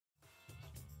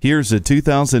Here's a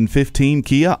 2015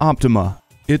 Kia Optima.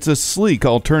 It's a sleek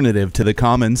alternative to the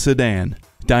common sedan.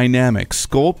 Dynamic,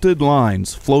 sculpted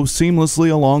lines flow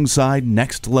seamlessly alongside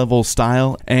next-level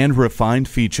style and refined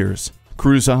features.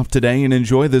 Cruise off today and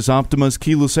enjoy this Optima's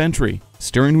keyless entry,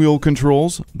 steering wheel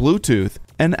controls, Bluetooth,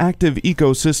 and active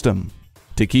ecosystem.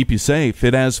 To keep you safe,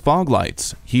 it has fog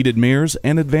lights, heated mirrors,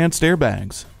 and advanced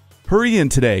airbags. Hurry in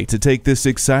today to take this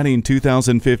exciting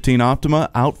 2015 Optima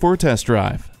out for a test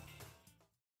drive.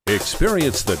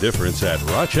 Experience the difference at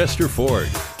Rochester Ford.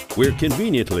 We're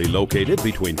conveniently located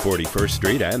between 41st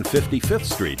Street and 55th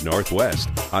Street Northwest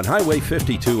on Highway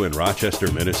 52 in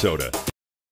Rochester, Minnesota.